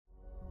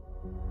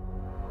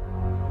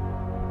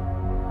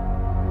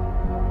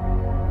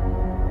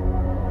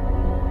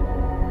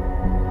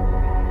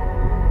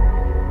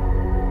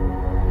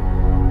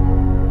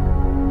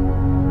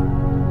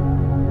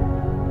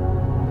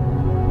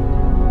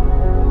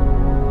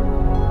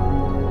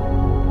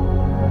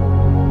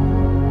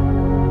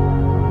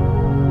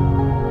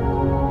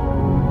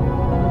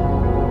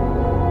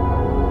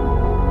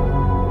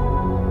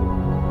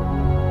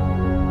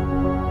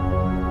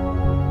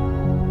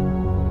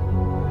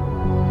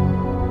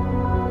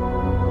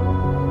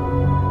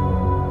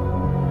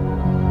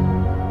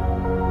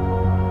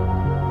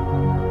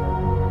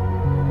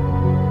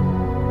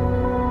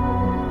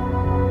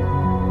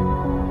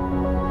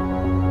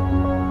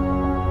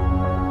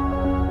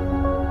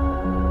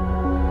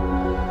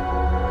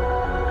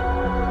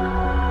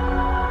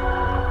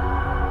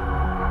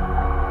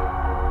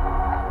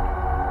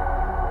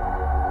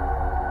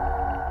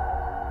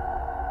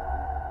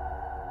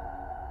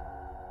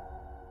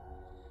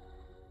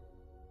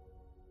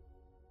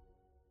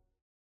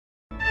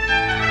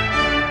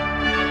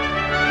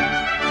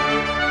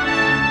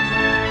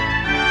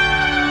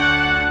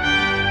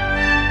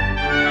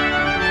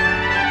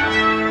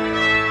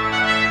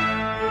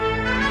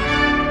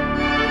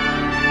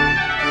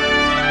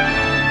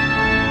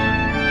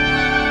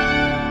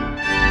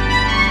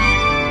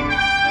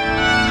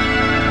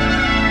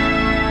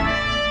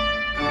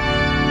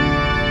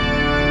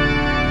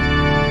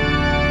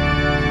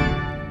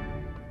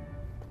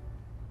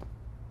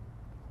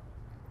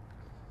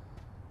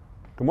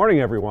Good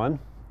morning, everyone.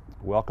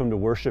 Welcome to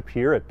worship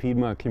here at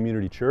Piedmont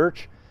Community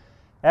Church.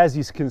 As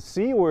you can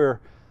see, we're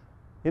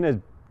in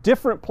a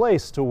different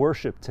place to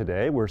worship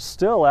today. We're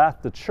still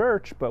at the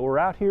church, but we're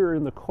out here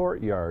in the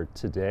courtyard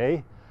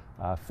today,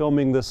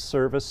 filming this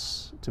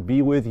service to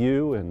be with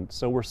you. And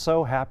so we're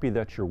so happy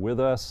that you're with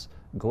us.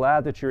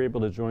 Glad that you're able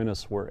to join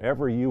us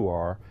wherever you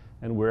are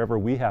and wherever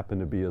we happen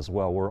to be as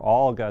well. We're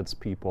all God's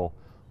people,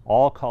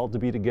 all called to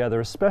be together,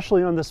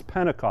 especially on this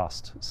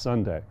Pentecost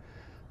Sunday,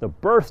 the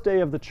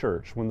birthday of the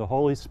church, when the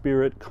Holy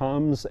Spirit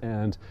comes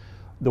and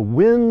the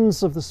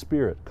winds of the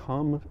Spirit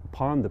come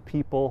upon the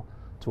people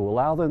to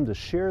allow them to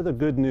share the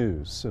good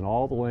news in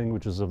all the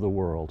languages of the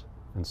world.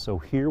 And so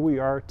here we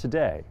are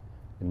today,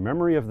 in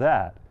memory of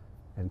that,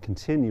 and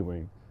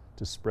continuing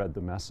to spread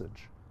the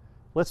message.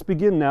 Let's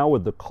begin now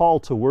with the call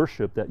to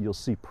worship that you'll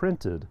see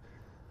printed.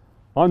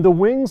 On the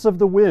wings of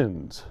the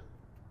wind,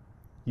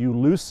 you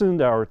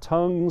loosened our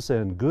tongues,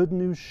 and good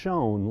news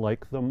shone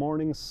like the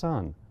morning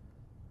sun.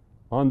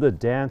 On the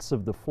dance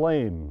of the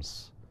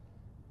flames,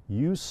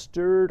 you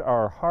stirred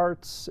our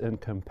hearts, and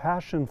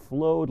compassion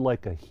flowed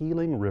like a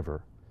healing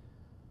river.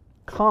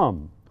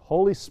 Come,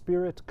 Holy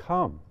Spirit,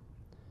 come.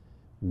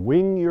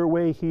 Wing your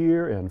way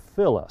here and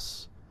fill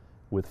us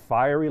with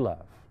fiery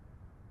love.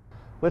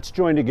 Let's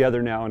join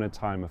together now in a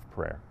time of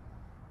prayer.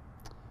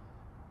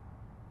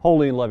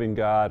 Holy and loving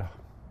God,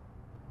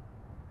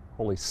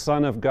 Holy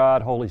Son of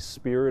God, Holy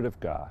Spirit of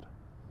God,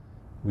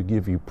 we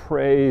give you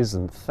praise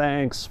and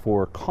thanks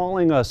for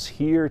calling us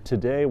here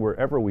today,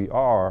 wherever we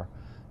are,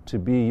 to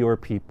be your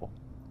people,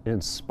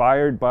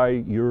 inspired by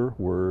your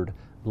word,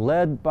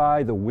 led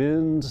by the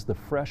winds, the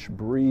fresh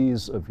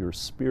breeze of your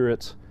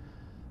Spirit.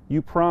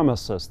 You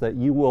promise us that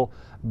you will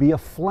be a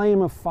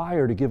flame of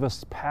fire to give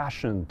us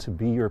passion to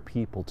be your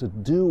people, to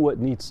do what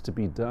needs to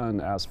be done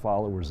as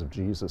followers of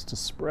Jesus, to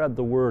spread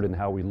the word in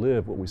how we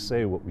live, what we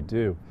say, what we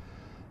do.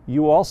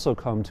 You also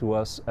come to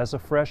us as a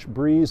fresh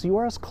breeze. You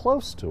are as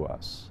close to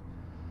us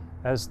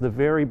as the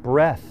very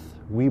breath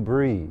we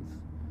breathe,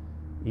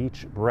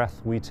 each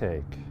breath we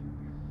take.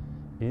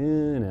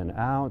 In and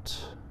out,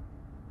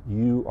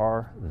 you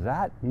are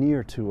that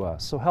near to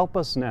us. So help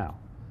us now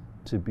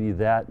to be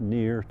that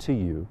near to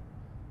you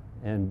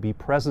and be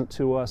present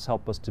to us.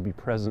 Help us to be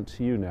present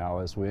to you now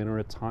as we enter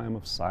a time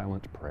of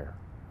silent prayer.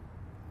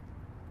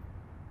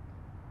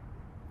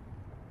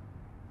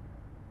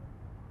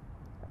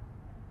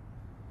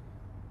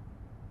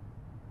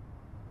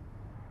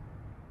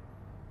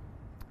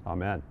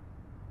 Amen.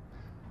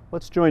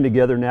 Let's join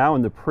together now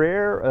in the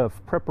prayer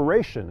of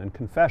preparation and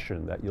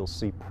confession that you'll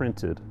see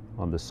printed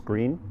on the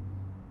screen.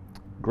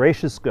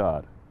 Gracious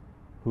God,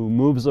 who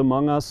moves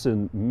among us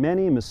in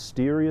many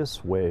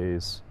mysterious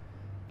ways,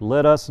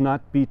 let us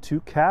not be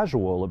too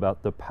casual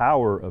about the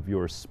power of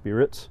your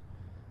Spirit.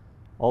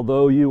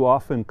 Although you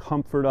often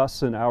comfort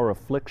us in our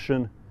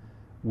affliction,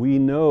 we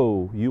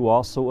know you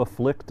also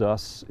afflict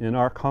us in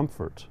our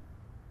comfort.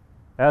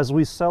 As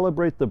we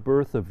celebrate the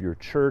birth of your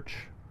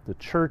church, the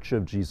Church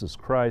of Jesus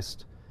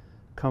Christ,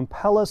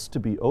 compel us to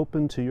be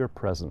open to your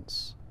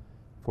presence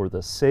for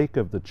the sake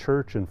of the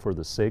church and for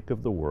the sake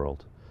of the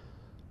world.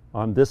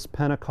 On this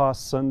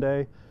Pentecost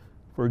Sunday,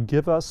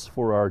 forgive us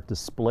for our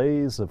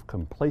displays of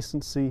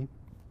complacency,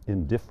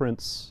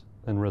 indifference,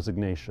 and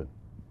resignation.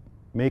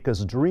 Make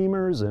us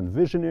dreamers and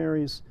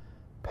visionaries,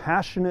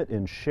 passionate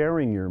in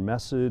sharing your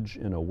message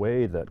in a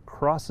way that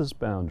crosses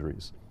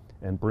boundaries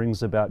and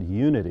brings about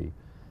unity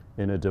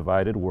in a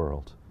divided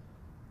world.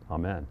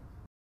 Amen.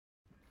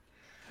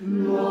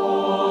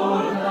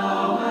 Lord,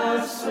 thou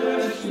hast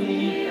searched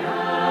me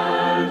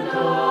and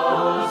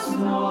dost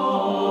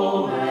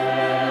know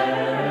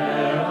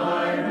where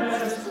I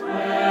rest,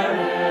 where'er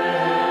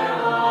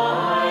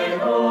I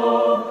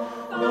go.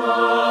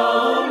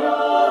 Thou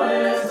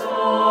knowest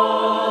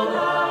all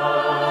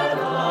that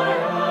I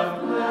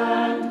have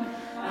planned,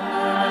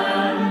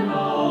 and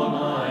all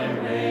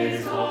my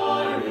ways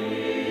are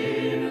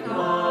in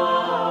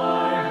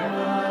thy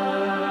hand.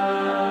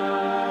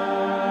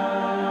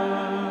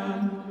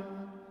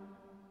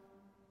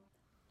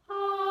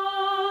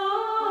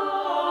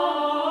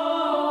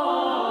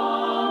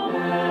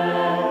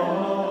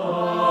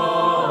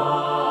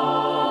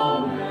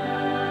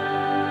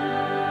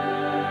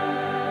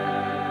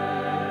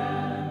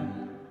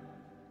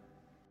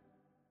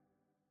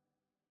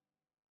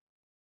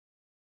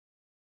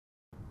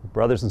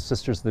 Brothers and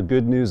sisters, the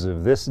good news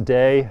of this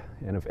day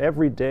and of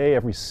every day,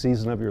 every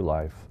season of your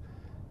life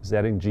is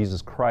that in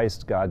Jesus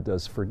Christ, God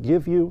does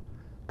forgive you,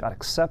 God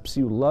accepts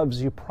you,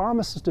 loves you,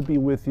 promises to be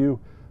with you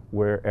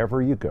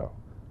wherever you go.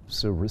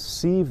 So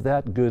receive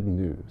that good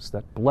news,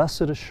 that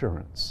blessed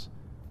assurance,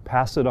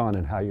 pass it on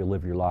in how you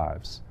live your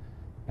lives,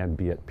 and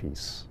be at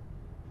peace.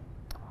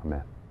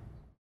 Amen.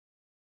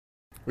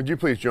 Would you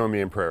please join me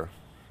in prayer?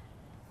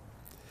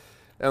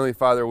 Heavenly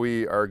Father,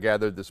 we are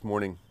gathered this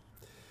morning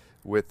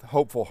with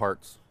hopeful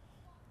hearts,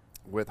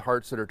 with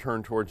hearts that are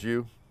turned towards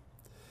you.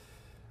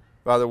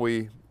 Father,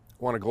 we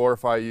want to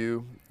glorify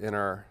you in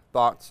our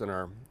thoughts and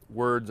our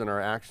words and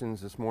our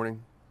actions this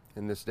morning,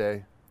 in this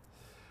day.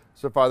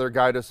 So Father,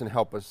 guide us and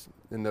help us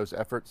in those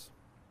efforts.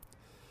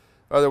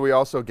 Father, we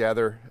also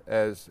gather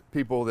as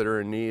people that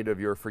are in need of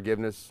your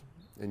forgiveness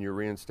and your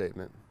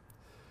reinstatement.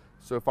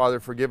 So, Father,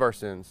 forgive our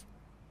sins.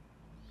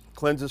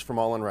 Cleanse us from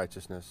all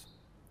unrighteousness.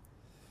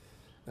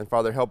 And,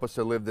 Father, help us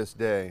to live this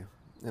day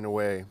in a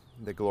way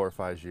that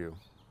glorifies you.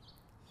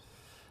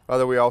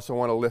 Father, we also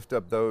want to lift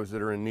up those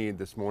that are in need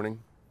this morning,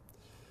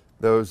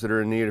 those that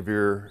are in need of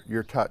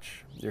your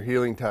touch, your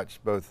healing touch,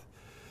 both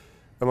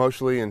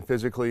emotionally and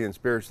physically and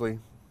spiritually.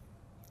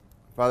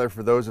 Father,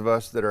 for those of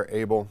us that are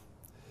able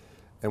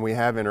and we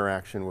have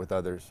interaction with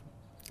others,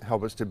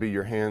 help us to be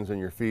your hands and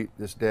your feet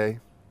this day.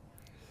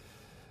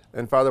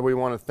 And Father, we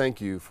want to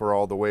thank you for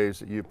all the ways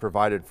that you've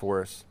provided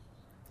for us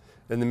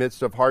in the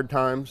midst of hard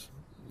times,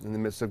 in the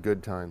midst of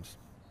good times.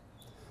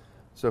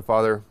 So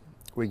Father,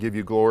 we give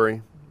you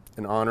glory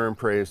and honor and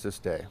praise this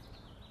day.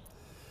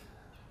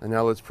 And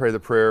now let's pray the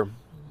prayer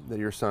that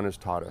your Son has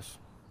taught us.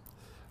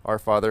 Our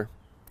Father,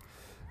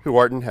 who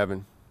art in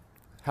heaven,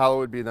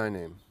 hallowed be thy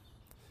name.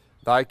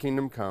 Thy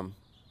kingdom come,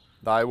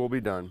 thy will be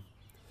done,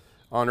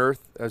 on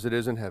earth as it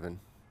is in heaven.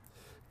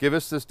 Give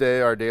us this day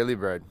our daily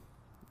bread,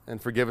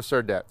 and forgive us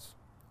our debts,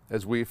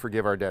 as we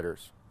forgive our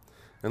debtors.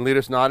 And lead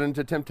us not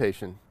into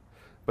temptation,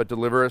 but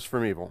deliver us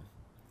from evil.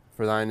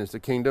 For thine is the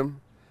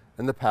kingdom,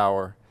 and the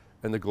power,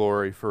 and the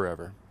glory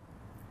forever.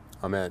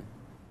 Amen.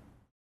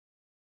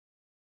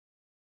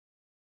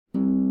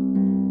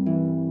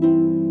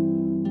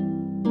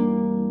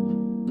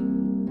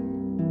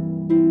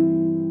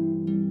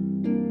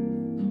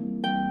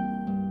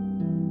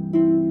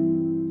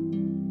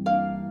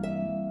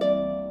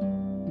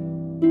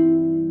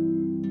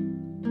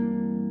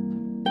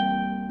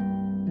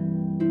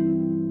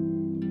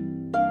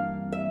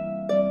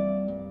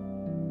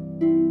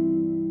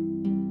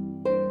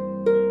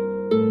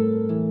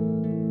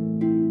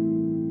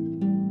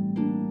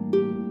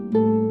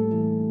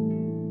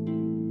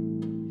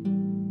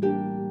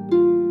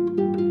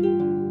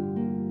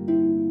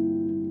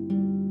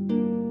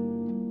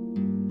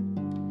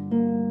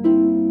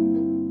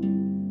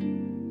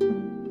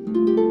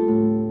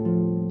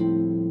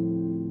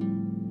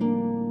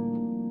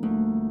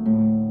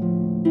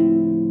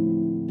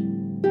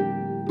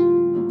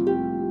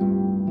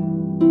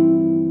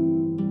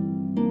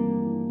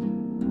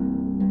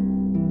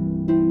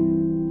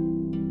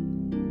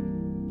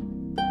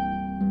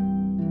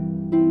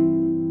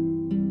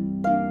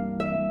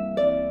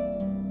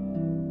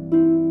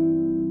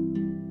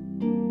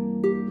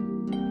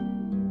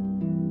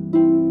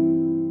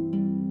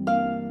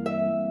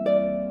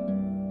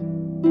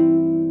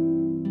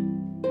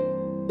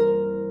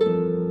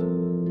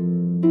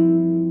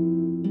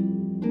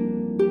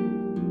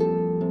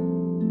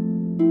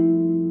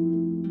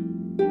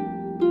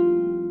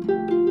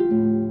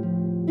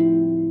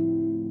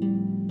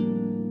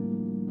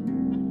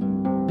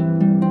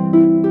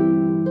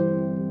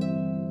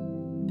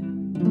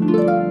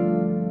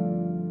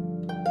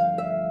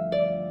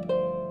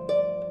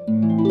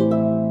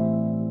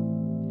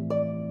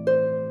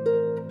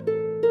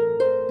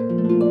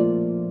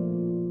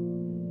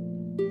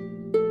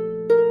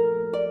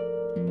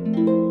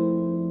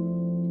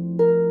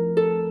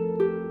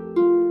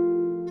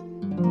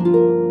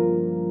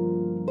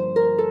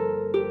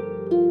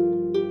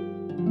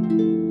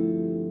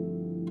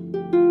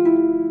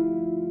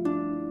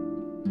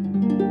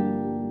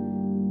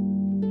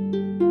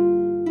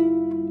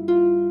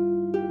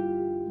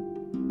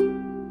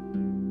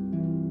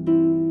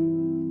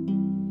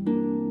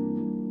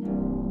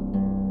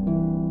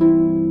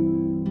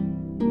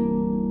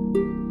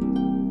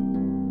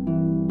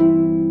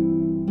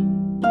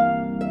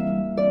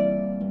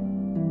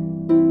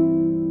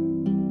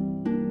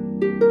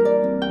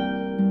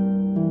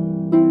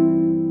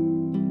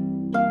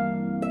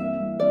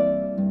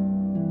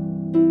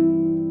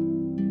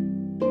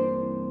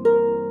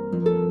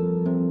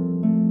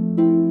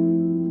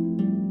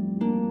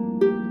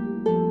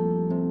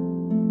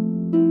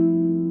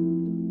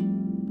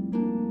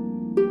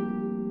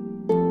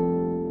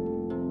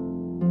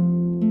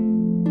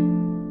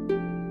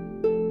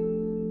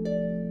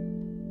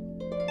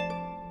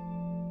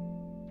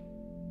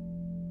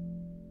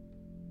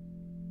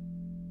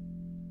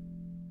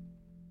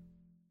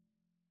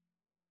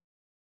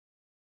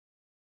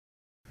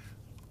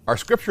 Our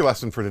scripture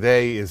lesson for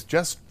today is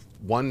just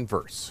one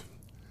verse,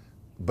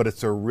 but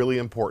it's a really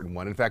important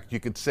one. In fact, you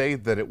could say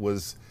that it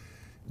was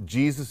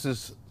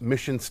Jesus'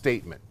 mission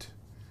statement,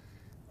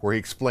 where he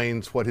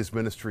explains what his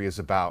ministry is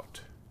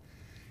about.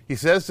 He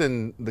says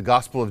in the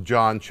Gospel of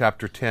John,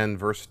 chapter 10,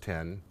 verse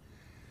 10,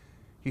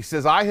 he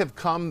says, "I have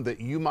come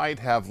that you might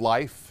have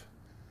life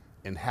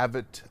and have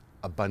it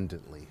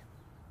abundantly."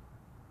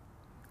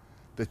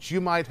 That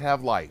you might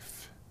have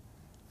life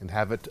and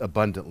have it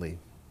abundantly.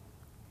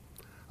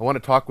 I want to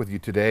talk with you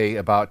today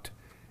about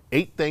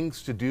 8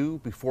 things to do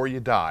before you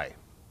die.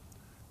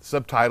 The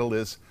subtitle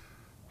is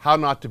How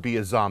Not to Be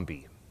a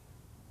Zombie.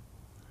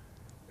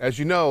 As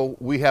you know,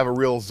 we have a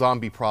real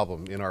zombie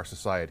problem in our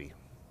society.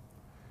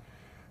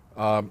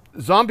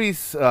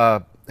 Zombies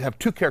have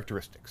 2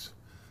 characteristics.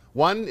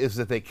 One is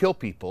that they kill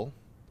people.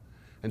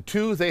 And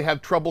 2, they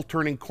have trouble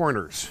turning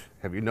corners.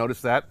 Have you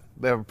noticed that?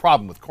 They have a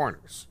problem with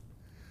corners.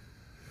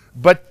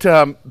 But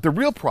the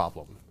real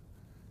problem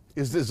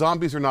is that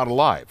zombies are not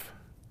alive.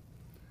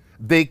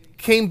 They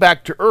came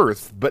back to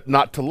Earth, but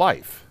not to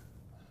life.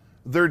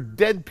 They're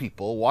dead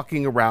people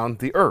walking around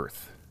the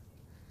Earth.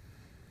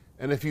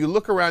 And if you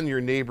look around your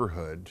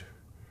neighborhood,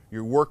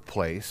 your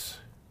workplace,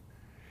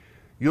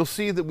 you'll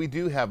see that we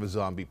do have a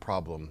zombie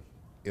problem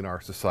in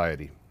our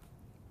society.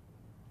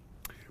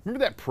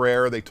 Remember that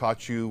prayer they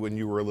taught you when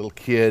you were a little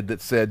kid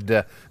that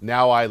said,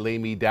 now I lay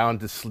me down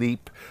to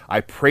sleep.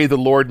 I pray the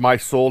Lord my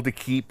soul to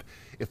keep.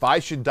 If I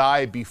should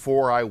die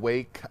before I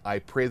wake, I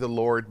pray the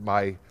Lord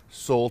my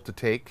soul to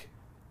take.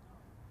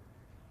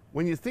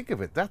 When you think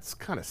of it, that's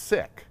kind of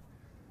sick.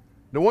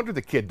 No wonder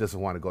the kid doesn't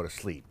want to go to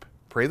sleep.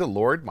 Pray the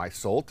Lord my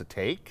soul to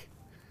take.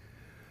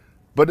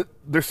 But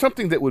there's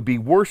something that would be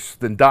worse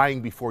than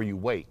dying before you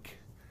wake.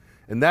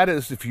 And that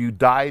is if you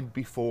died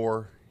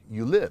before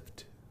you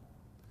lived.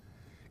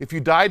 If you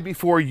died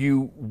before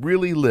you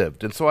really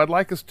lived. And so I'd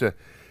like us to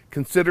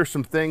consider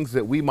some things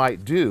that we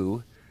might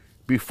do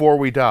before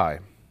we die.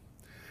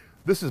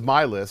 This is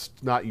my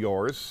list, not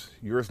yours.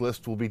 Yours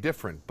list will be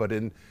different. But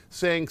in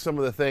saying some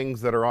of the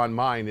things that are on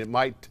mine, it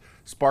might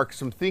spark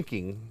some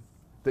thinking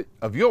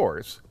of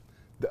yours,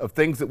 of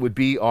things that would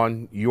be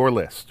on your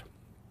list.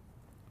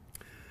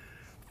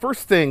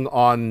 First thing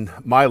on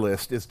my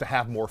list is to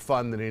have more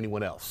fun than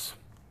anyone else.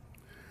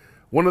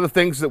 One of the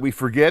things that we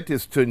forget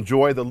is to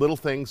enjoy the little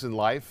things in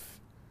life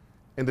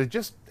and to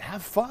just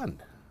have fun.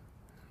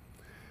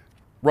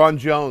 Ron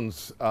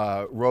Jones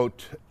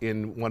wrote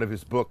in one of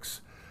his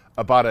books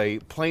about a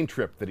plane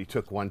trip that he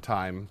took one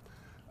time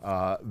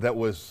that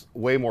was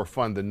way more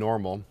fun than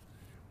normal.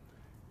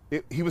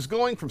 He was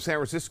going from San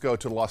Francisco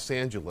to Los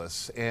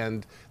Angeles,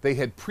 and they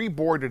had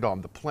pre-boarded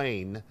on the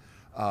plane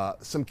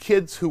some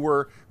kids who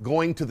were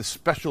going to the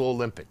Special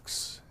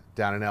Olympics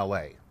down in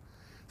LA.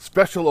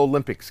 Special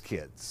Olympics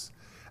kids.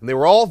 And they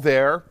were all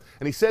there,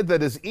 and he said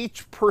that as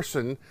each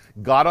person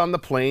got on the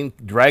plane,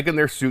 dragging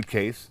their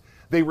suitcase,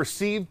 they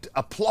received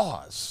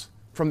applause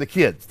from the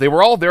kids. They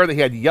were all there, they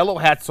had yellow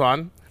hats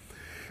on,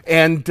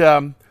 and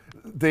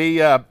he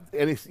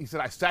said,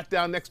 I sat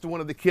down next to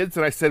one of the kids,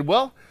 and I said,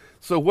 well,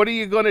 so what are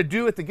you going to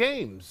do at the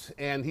games?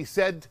 And he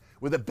said,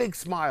 with a big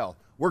smile,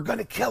 we're going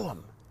to kill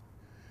them.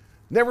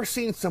 Never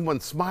seen someone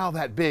smile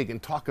that big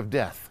and talk of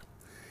death.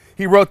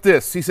 He wrote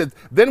this, he said,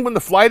 then when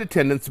the flight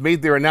attendants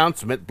made their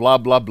announcement, blah,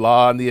 blah,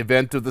 blah, in the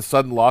event of the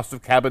sudden loss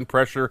of cabin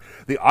pressure,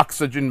 the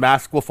oxygen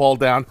mask will fall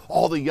down,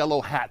 all the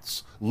yellow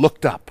hats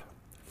looked up.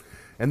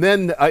 And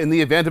then in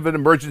the event of an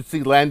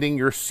emergency landing,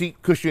 your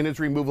seat cushion is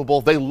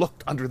removable, they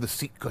looked under the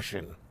seat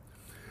cushion.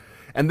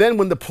 And then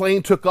when the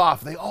plane took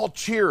off, they all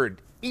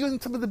cheered. Even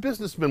some of the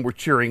businessmen were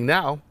cheering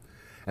now.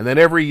 And then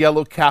every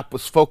yellow cap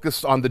was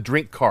focused on the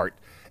drink cart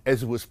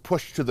as it was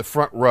pushed to the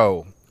front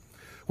row.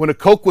 When a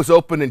Coke was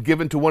opened and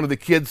given to one of the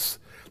kids,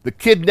 the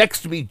kid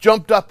next to me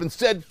jumped up and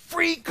said,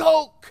 free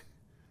Coke!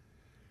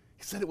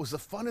 He said it was the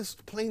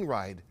funnest plane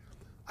ride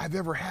I've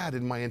ever had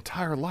in my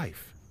entire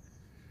life.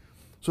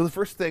 So the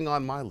first thing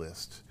on my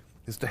list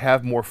is to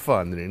have more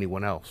fun than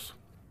anyone else.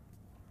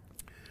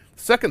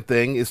 The second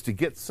thing is to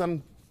get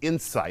some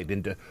insight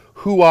into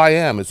who I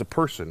am as a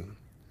person.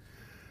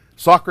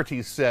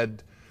 Socrates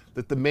said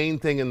that the main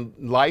thing in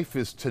life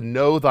is to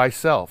know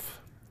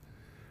thyself.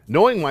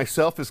 Knowing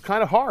myself is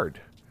kind of hard.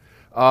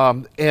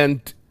 Have you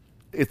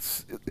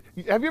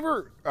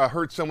ever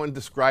heard someone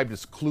described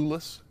as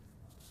clueless?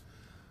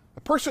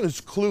 A person who's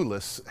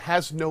clueless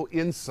has no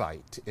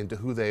insight into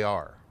who they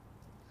are.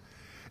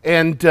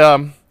 And,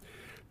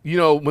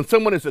 when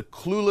someone is a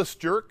clueless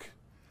jerk,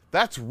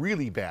 that's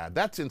really bad.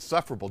 That's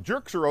insufferable.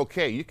 Jerks are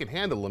okay. You can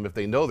handle them if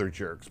they know they're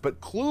jerks.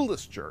 But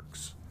clueless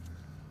jerks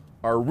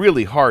are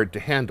really hard to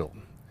handle.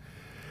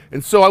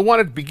 And so I want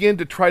to begin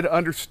to try to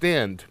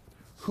understand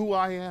who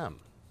I am,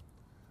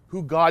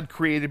 who God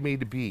created me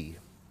to be,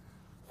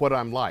 what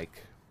I'm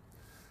like.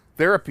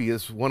 Therapy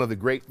is one of the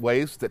great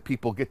ways that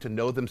people get to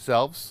know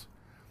themselves.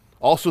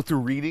 Also through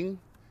reading,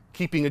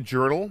 keeping a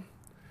journal,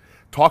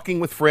 talking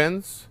with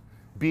friends,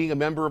 being a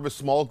member of a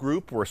small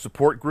group or a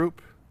support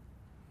group.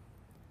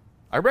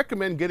 I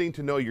recommend getting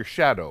to know your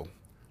shadow,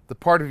 the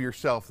part of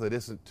yourself that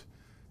isn't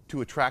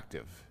too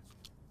attractive.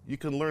 You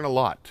can learn a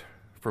lot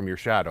from your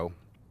shadow.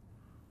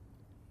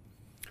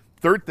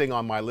 Third thing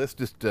on my list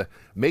is to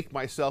make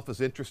myself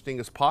as interesting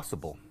as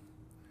possible.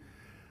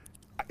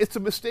 It's a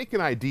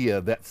mistaken idea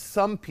that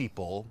some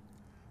people,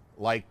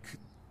 like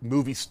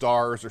movie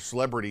stars or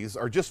celebrities,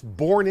 are just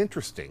born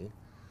interesting,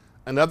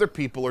 and other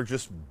people are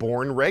just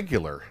born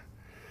regular.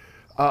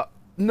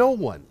 No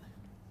one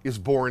is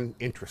born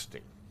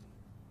interesting.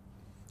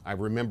 I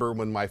remember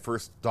when my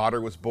first daughter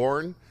was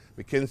born,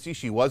 Mackenzie,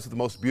 she was the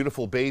most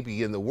beautiful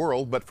baby in the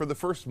world, but for the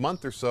first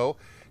month or so,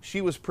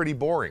 she was pretty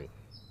boring.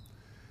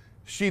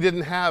 She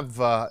didn't have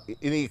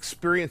any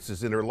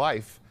experiences in her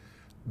life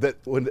that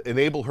would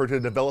enable her to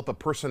develop a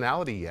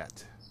personality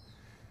yet.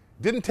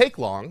 Didn't take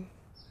long,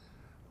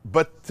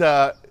 but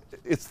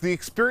it's the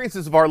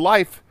experiences of our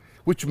life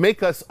which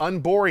make us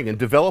unboring and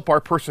develop our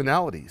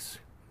personalities.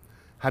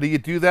 How do you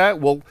do that?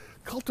 Well,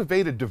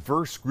 cultivate a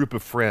diverse group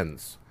of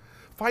friends.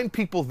 Find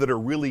people that are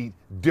really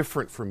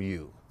different from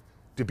you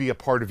to be a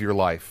part of your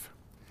life.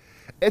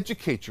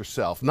 Educate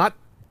yourself, not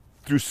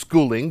through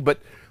schooling,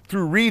 but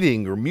through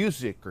reading or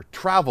music or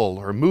travel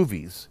or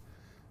movies.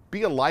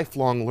 Be a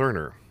lifelong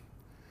learner.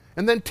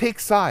 And then take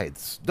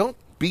sides. Don't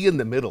be in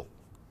the middle.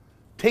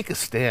 Take a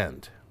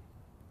stand.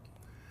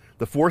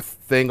 The fourth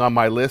thing on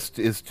my list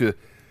is to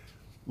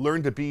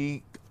learn to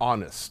be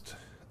honest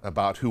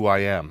about who I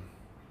am.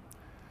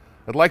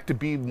 I'd like to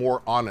be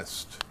more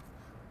honest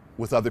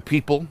with other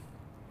people,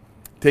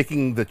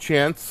 taking the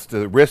chance,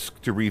 the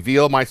risk to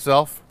reveal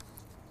myself.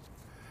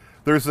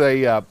 There's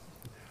a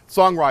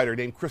songwriter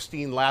named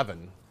Christine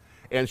Lavin,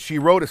 and she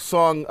wrote a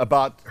song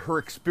about her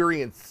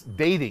experience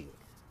dating.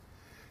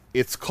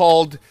 It's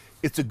called,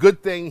 "It's a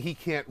Good Thing He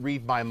Can't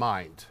Read My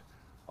Mind."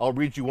 I'll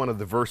read you one of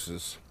the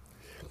verses.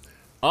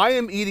 "I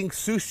am eating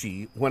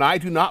sushi when I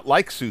do not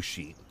like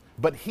sushi,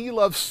 but he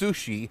loves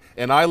sushi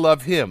and I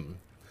love him.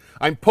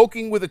 I'm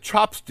poking with a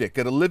chopstick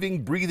at a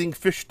living, breathing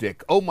fish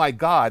stick. Oh my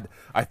God,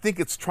 I think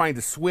it's trying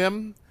to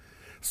swim.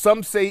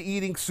 Some say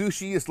eating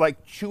sushi is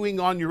like chewing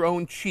on your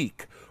own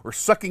cheek or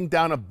sucking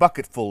down a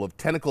bucketful of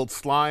tentacled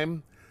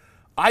slime.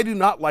 I do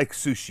not like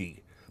sushi,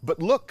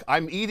 but look,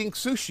 I'm eating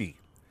sushi.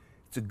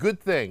 It's a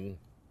good thing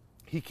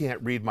he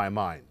can't read my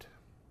mind."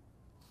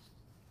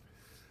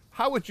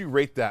 How would you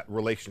rate that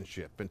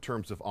relationship in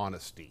terms of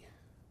honesty?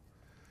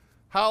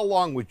 How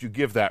long would you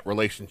give that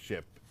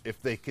relationship if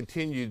they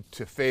continued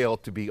to fail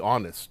to be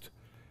honest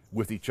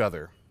with each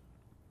other?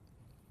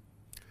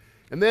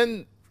 And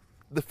then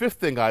the fifth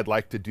thing I'd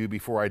like to do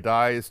before I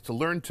die is to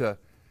learn to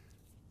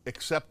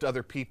accept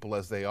other people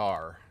as they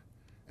are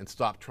and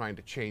stop trying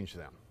to change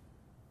them.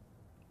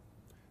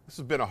 This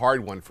has been a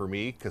hard one for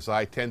me because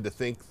I tend to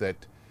think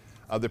that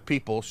other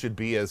people should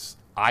be as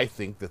I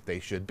think that they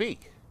should be,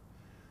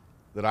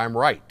 that I'm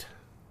right.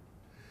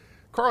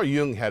 Carl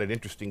Jung had an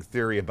interesting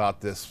theory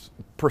about this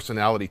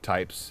personality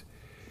types.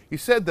 He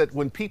said that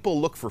when people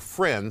look for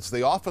friends,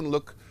 they often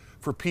look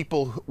for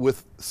people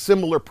with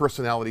similar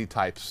personality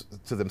types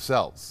to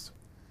themselves.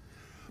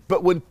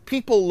 But when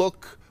people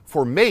look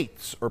for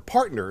mates or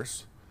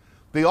partners,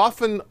 they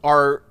often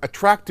are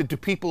attracted to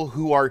people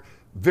who are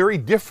very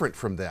different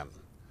from them,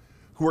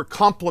 who are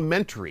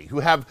complementary, who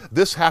have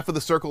this half of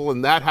the circle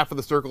and that half of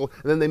the circle,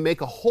 and then they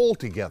make a whole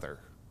together.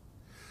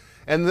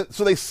 And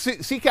so they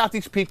seek out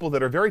these people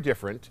that are very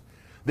different,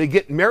 they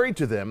get married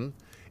to them,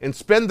 and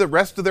spend the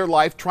rest of their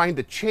life trying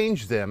to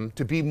change them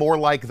to be more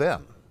like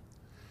them.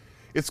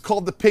 It's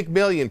called the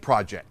Pygmalion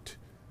Project.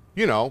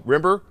 You know,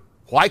 remember,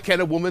 why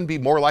can't a woman be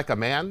more like a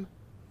man?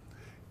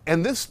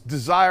 And this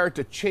desire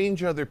to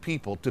change other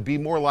people to be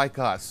more like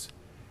us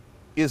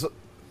is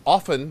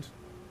often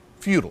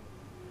futile.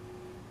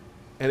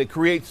 And it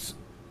creates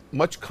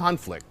much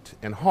conflict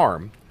and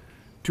harm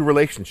to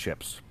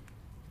relationships.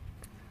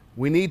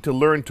 We need to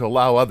learn to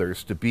allow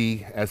others to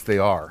be as they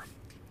are.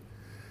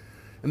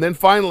 And then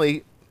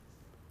finally,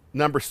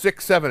 number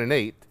 6, 7, and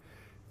 8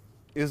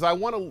 is I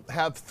want to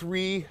have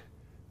 3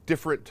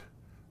 different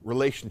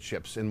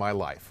relationships in my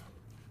life.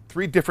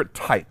 3 different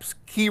types,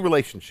 key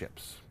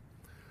relationships.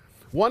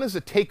 One is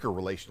a taker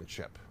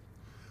relationship,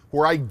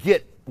 where I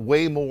get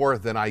way more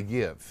than I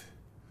give.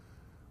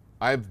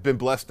 I've been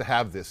blessed to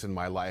have this in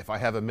my life. I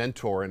have a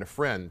mentor and a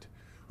friend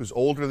who's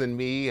older than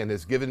me and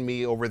has given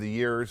me over the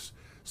years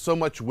so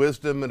much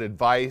wisdom and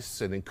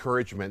advice and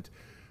encouragement,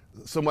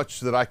 so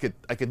much that I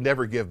could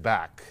never give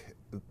back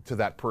to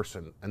that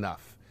person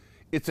enough.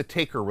 It's a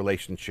taker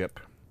relationship.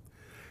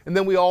 And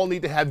then we all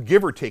need to have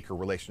giver-taker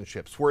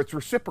relationships where it's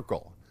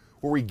reciprocal,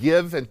 where we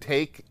give and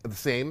take the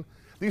same.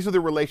 These are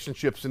the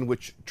relationships in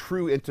which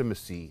true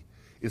intimacy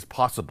is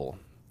possible.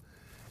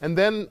 And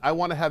then I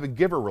want to have a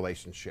giver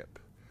relationship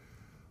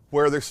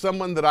where there's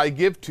someone that I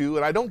give to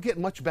and I don't get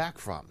much back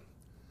from,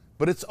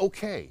 but it's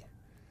okay.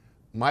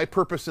 My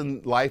purpose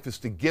in life is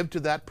to give to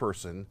that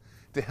person,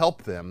 to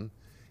help them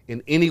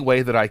in any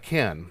way that I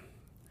can.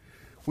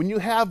 When you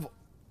have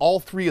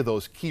all 3 of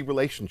those key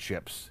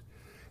relationships,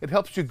 it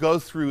helps you go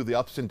through the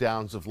ups and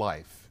downs of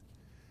life.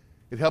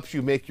 It helps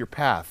you make your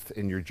path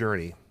in your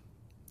journey.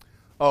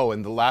 Oh,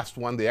 and the last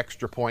one, the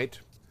extra point,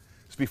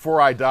 is before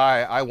I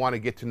die, I want to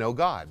get to know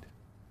God.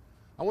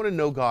 I want to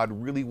know God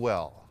really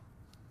well.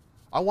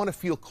 I want to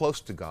feel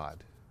close to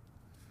God.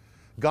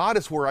 God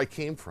is where I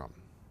came from.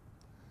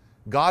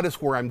 God is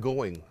where I'm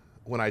going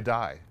when I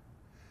die.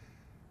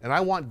 And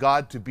I want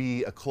God to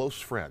be a close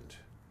friend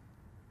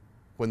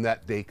when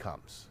that day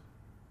comes.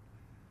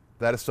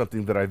 That is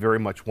something that I very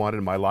much want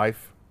in my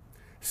life.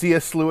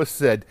 C.S. Lewis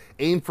said,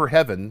 aim for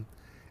heaven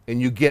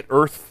and you get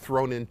earth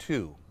thrown in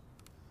too.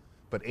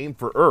 But aim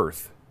for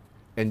earth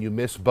and you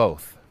miss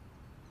both.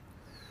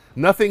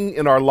 Nothing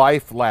in our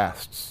life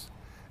lasts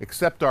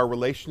except our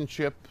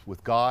relationship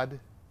with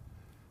God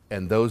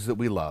and those that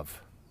we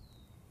love.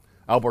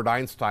 Albert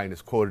Einstein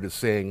is quoted as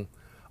saying,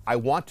 I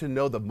want to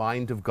know the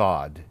mind of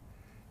God.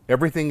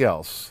 Everything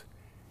else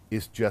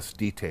is just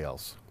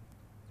details.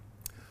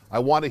 I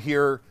want to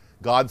hear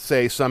God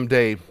say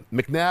someday,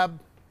 McNabb,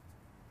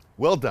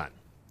 well done.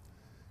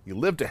 You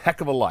lived a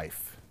heck of a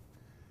life.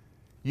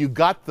 You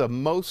got the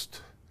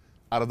most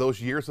out of those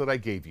years that I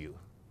gave you,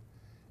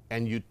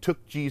 and you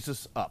took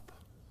Jesus up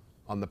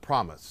on the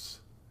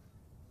promise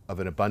of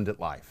an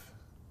abundant life.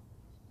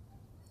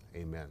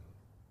 Amen.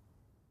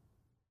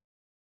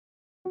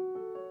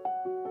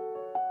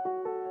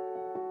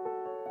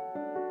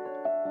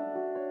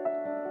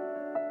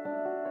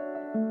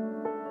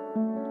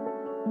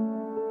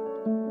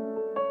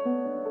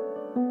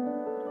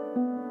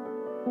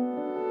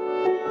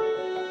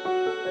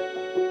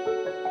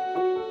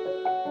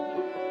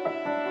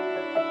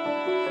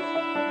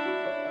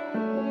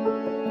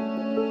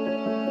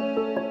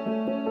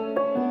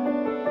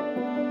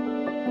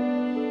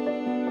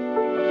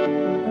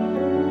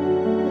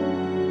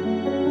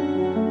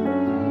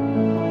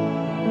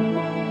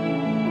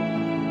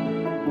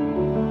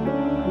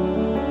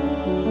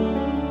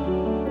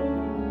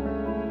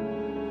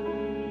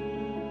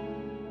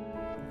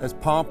 As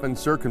pomp and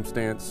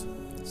circumstance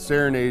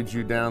serenades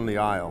you down the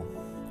aisle,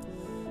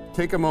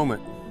 take a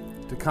moment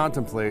to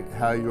contemplate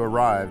how you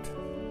arrived.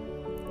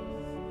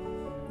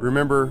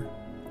 Remember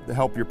the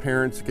help your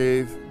parents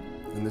gave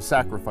and the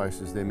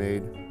sacrifices they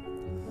made.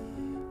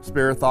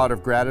 Spare a thought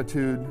of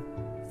gratitude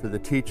for the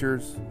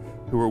teachers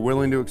who were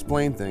willing to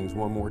explain things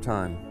one more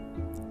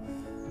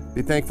time.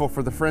 Be thankful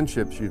for the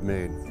friendships you've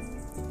made,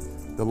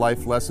 the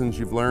life lessons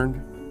you've learned,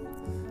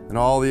 and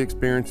all the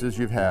experiences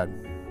you've had,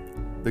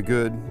 the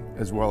good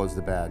as well as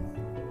the bad.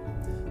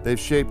 They've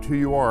shaped who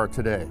you are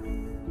today.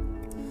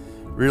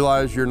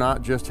 Realize you're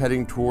not just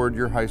heading toward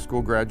your high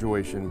school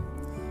graduation,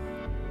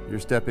 you're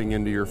stepping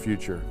into your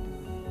future.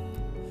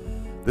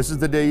 This is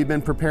the day you've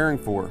been preparing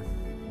for,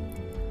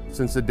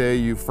 since the day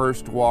you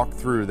first walked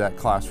through that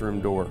classroom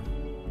door.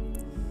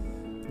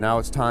 Now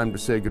it's time to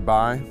say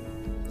goodbye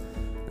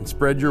and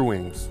spread your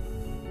wings.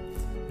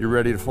 You're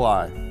ready to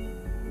fly.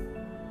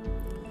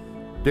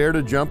 Dare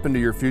to jump into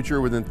your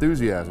future with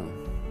enthusiasm.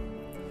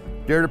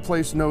 Dare to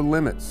place no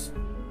limits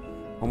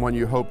on what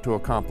you hope to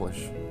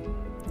accomplish.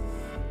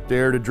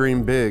 Dare to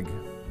dream big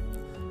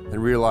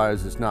and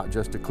realize it's not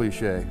just a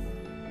cliche.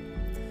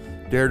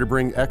 Dare to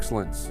bring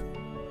excellence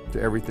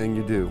to everything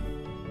you do.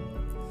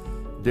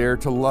 Dare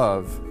to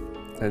love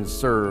and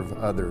serve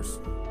others.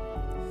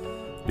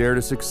 Dare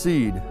to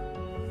succeed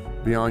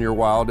beyond your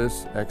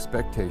wildest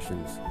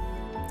expectations.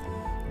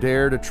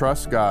 Dare to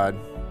trust God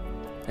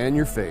and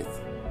your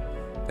faith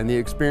and the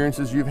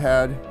experiences you've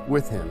had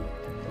with Him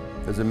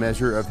as a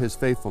measure of His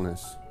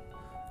faithfulness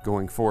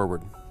going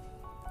forward.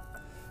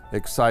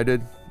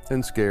 Excited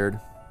and scared,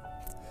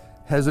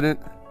 hesitant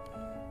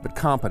but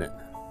competent,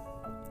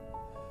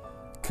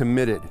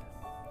 committed,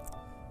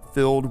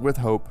 filled with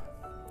hope,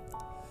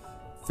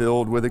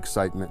 filled with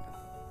excitement.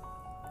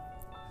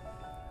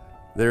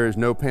 There is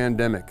no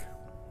pandemic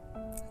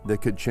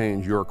that could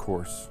change your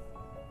course.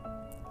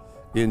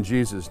 In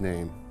Jesus'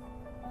 name,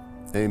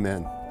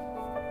 amen.